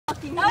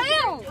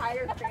Oh,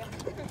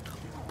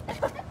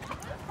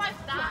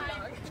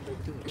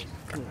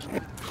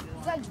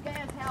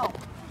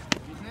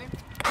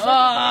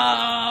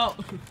 Oh!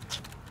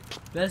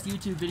 Best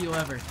YouTube video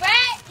ever. Brett,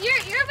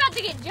 you're about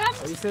to get jumped.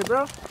 What you say,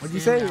 bro? What'd you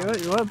say?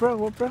 What, bro?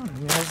 What, bro?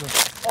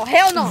 Oh,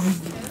 hell no.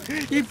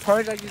 He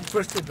parked like he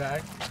pushed it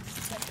back.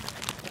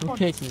 Who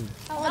kicked me?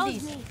 Oh, that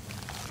was me.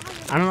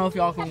 I don't know if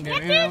y'all can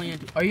get really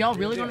into. Are y'all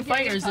really gonna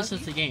fight or is this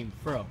just a game?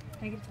 Bro.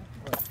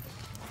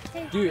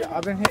 Dude,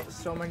 I've been hit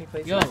so many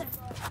places. Yo.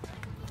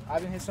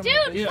 I've been hit so Dude,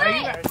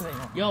 many places.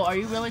 Yo, are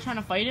you really trying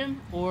to fight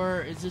him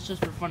or is this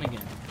just for fun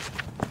again?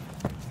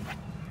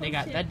 They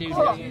got that dude. That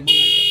don't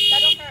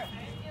hurt.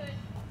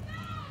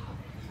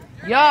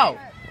 Yo!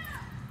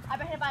 I've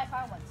been hit by a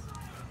car once.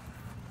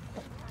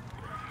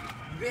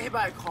 You been hit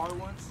by a car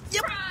once?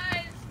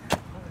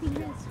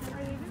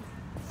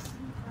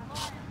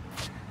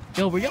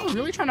 Yo, were y'all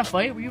really trying to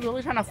fight? Were you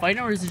really trying to fight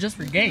him or is it just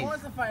for He game?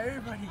 wants to fight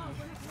everybody.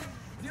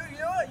 Dude, you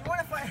know what? You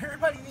want to fight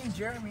everybody named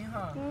Jeremy,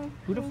 huh?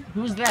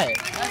 Who's that?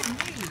 That's me.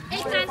 You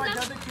want to fight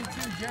the other kid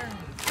too, Jeremy.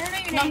 I don't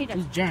know your name.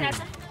 Who's Jeremy?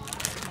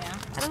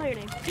 I don't know your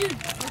name. Dude,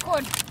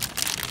 record.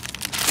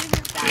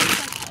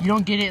 You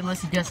don't get it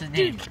unless you guess his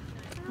name.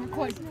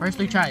 Record. First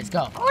 3 tries,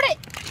 go. Record it.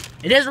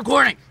 It is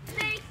recording.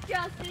 Thanks,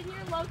 Justin.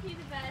 You're low-key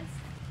the best.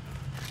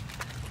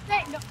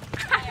 Hey, no.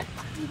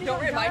 Don't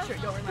wear my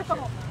shirt. Don't wear my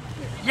shirt.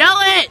 Yell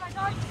it!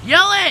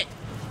 Yell it!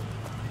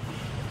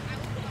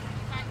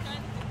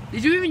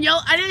 Did you even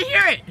yell? I didn't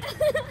hear it.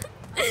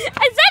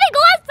 I said it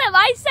last time.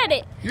 I said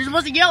it. You're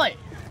supposed to yell it.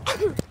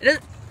 It is.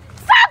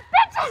 Stop,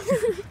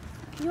 bitches!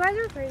 You guys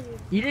are crazy.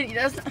 You didn't.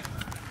 That's.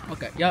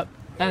 Okay. Yep.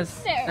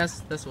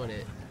 That's what it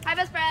is. Hi,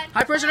 best friend.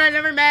 Hi, person I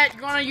never met.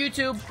 You're on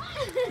YouTube.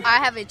 I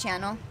have a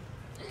channel.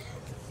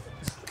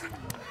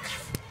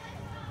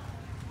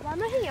 Why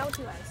am I hanging out with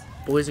you guys?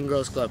 Boys and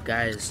Girls Club,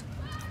 guys.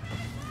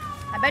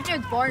 I bet you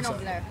it's boring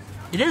over there.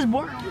 It is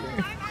boring.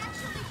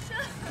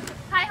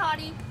 Hi,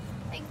 Hottie.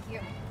 Thank you.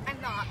 I'm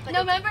not. But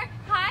November.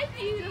 Hi,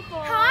 beautiful.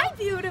 Hi,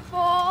 beautiful.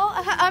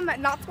 I'm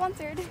not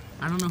sponsored.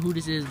 I don't know who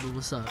this is, but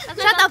what's up?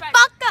 That's Shut my the best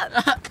fuck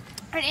up. friend.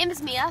 Her name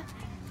is Mia.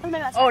 That's my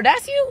best friend. Oh,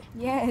 that's you?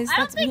 Yes, I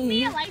don't think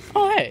Mia likes me.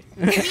 Oh, hey.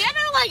 Mia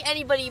don't like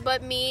anybody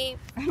but me,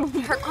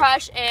 her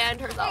crush, and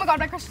herself. Oh my god,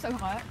 my crush is so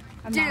hot.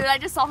 I'm Dude, not. I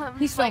just saw him.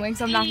 He's filming,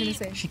 so I'm not gonna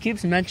say. She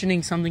keeps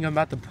mentioning something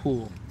about the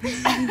pool.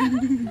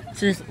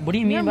 Seriously, what do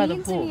you mean by the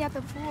To pool? me at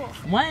the pool.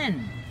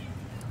 When?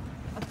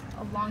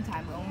 A long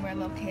time ago when we were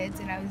little kids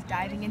and I was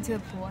diving into the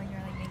pool and you're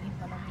like making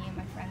fun of me and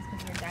my friends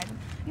because we were diving.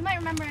 You might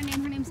remember her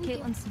name. Her name's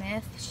Caitlin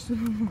Smith.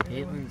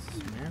 Caitlin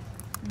Smith?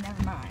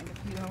 Never mind.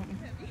 If you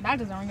don't, that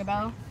doesn't ring a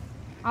bell.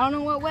 I don't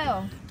know what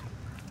will.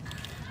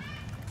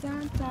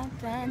 Dun, dun,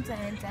 dun,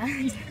 dun,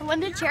 dun. When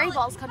did Cherry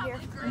Balls come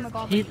here? Oh my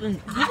god. Caitlin.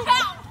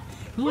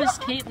 Who is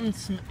Caitlin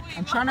Smith?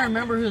 I'm trying to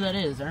remember who that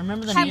is. I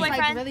remember the Hi, name. She's like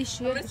boyfriend. really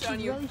short. She's on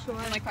you. really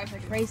short. In like 5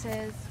 seconds.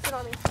 Braces. Sit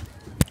on me.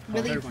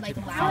 Really they're a bunch like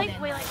of- I loud like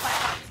and wait like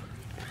 5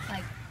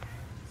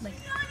 like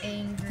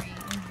angry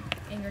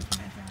to my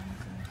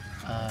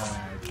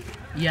friends.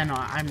 Yeah, no,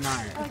 I'm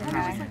not.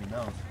 Okay.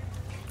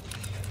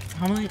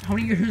 How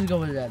many years ago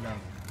was that though?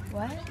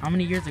 What? How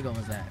many years ago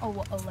was that? Oh,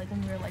 like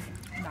when we were like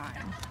 9.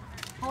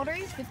 How old are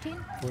you? 15?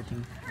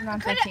 14. No, I'm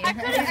 15. I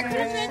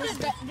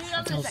could've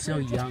I feel so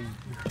young.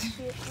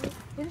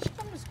 Didn't she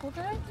come to school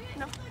today?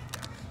 No.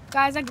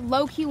 Guys, like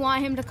low-key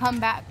want him to come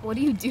back. What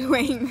are you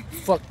doing?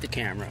 Fuck the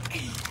camera.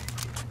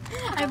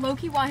 I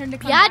low-key want him to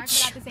come Yach. back,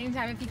 but at the same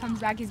time, if he comes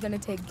back, he's gonna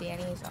take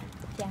Danny, so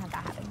can't have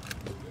that happen.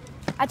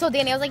 I told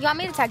Danny, I was like, you want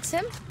me to text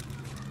him?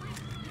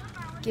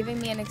 Giving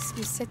me an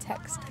excuse to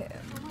text him.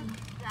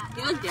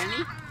 You like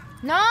Danny?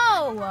 No!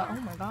 Oh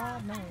my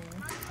god, no.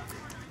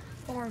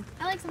 Or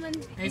I like someone.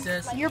 Hey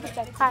sis. you're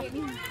pathetic. Hi.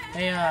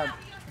 Hey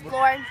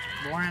Lauren.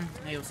 Lauren.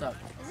 Hey, what's up?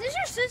 Is this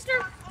your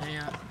sister? Hey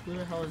who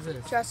the hell is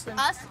this? Justin.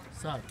 Us?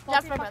 Sup?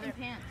 That's my brother.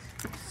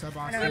 Sub We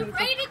Austin.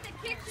 raided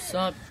the kitchen.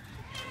 Sup?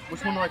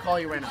 Which one do I call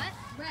you right now?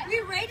 We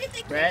raided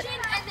the Brett?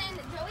 kitchen and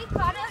then Joey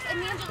caught us and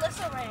me and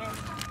Jalissa ran.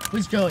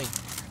 Who's Joey?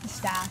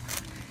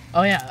 Staff.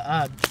 Oh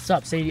yeah.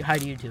 Sup? Say hi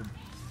to YouTube.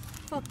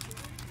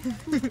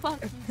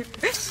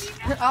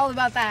 All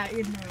about that,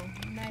 you know.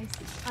 Nice.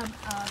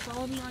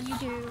 Follow me on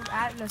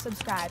YouTube. No,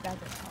 subscribe. That's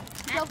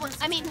it.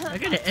 I mean, I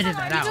gotta edit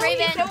that out.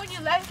 Raven. So when you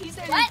left, he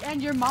said, What?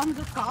 and your mom's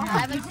a cop. I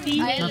haven't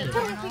seen it.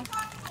 Nothing.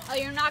 Oh,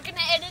 you're not gonna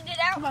edit it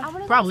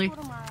out? Probably.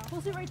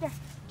 We'll see right there.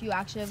 Do you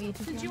actually have a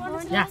YouTube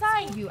channel? Yeah.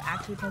 Do you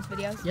actually post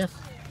videos? Yes.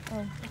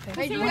 Oh,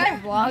 okay. Hey, Do do you you have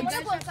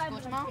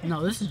vlogs?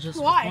 No, this is just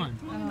for Why? fun.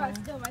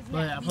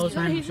 But I post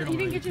random shit on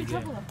my YouTube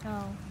video.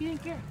 Oh. You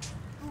didn't care.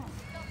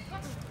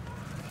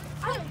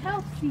 I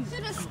helped you.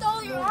 Should have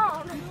stole your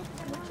own.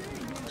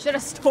 Should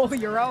have stole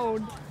your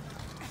own.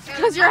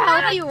 Because you're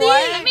healthy, what?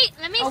 Let me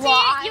see.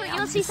 well,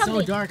 You'll see It's so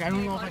something. dark. I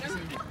don't know if I can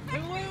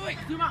see. Wait.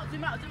 Zoom out.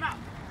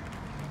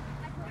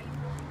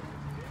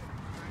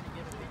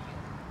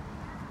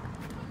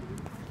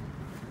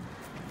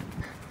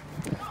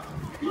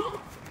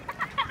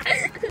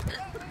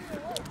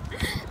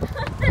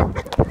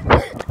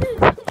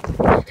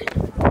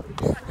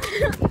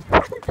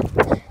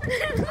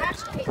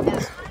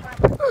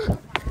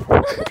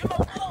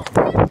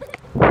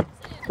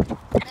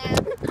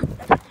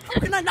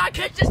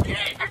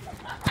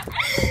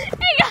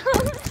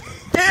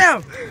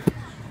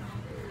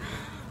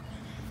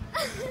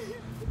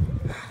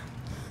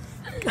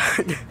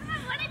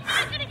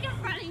 I couldn't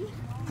keep running.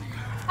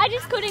 I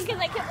just couldn't because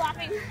I kept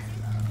laughing.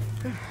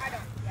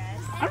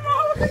 I don't know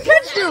how to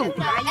catch you.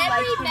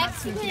 Every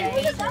Mexican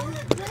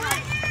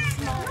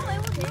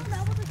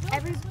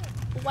every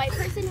white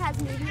person has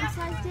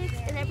medium-sized dicks,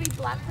 and every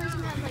black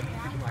person has like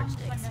pretty large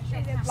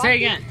dicks. Say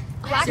again.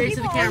 Say it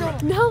to the camera.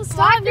 No,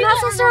 stop! You're not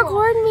supposed to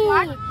record me,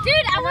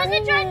 dude. I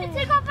wasn't trying to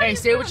take off. Hey,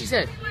 say what you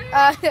said.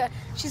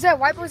 She said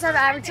white boys have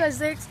average sized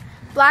dicks,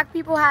 black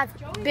people have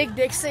big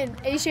dicks, and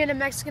Asian and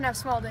Mexican have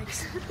small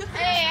dicks.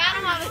 Hey, I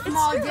don't have a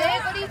small dick.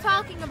 What are you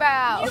talking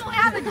about? You don't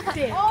have a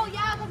dick. Oh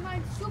yeah, but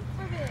mine's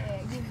super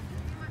big.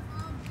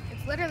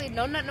 It's literally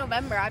No Nut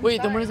November. I'm Wait,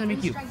 then sorry. what does that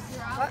make you?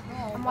 What?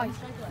 I'm like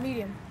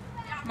medium.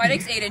 My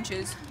dick's 8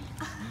 inches.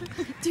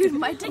 Dude,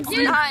 my dick's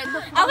 9.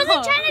 I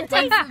wasn't trying to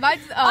take off.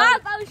 Mine's I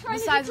was trying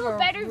to size get to of a a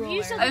better ruler.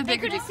 view so I that have a they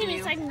bigger could have dick seen than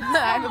me. So I you. can...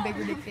 I have a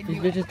bigger dick than This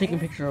you. bitch is taking a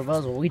picture of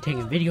us while we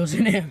taking videos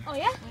in him. Oh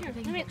yeah? Here,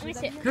 let me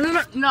see. No, no,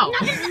 no, no.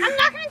 I'm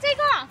not gonna take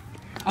off.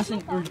 I'll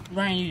send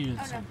Ryan, you do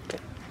this.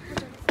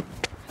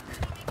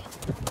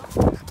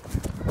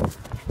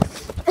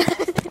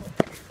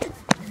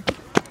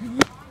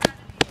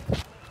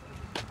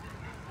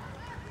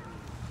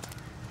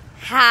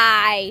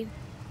 Hi.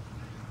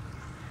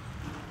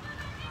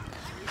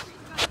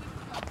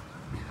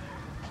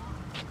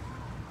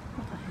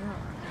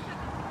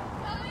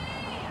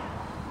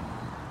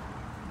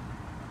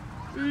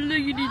 Look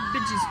at these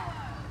bitches.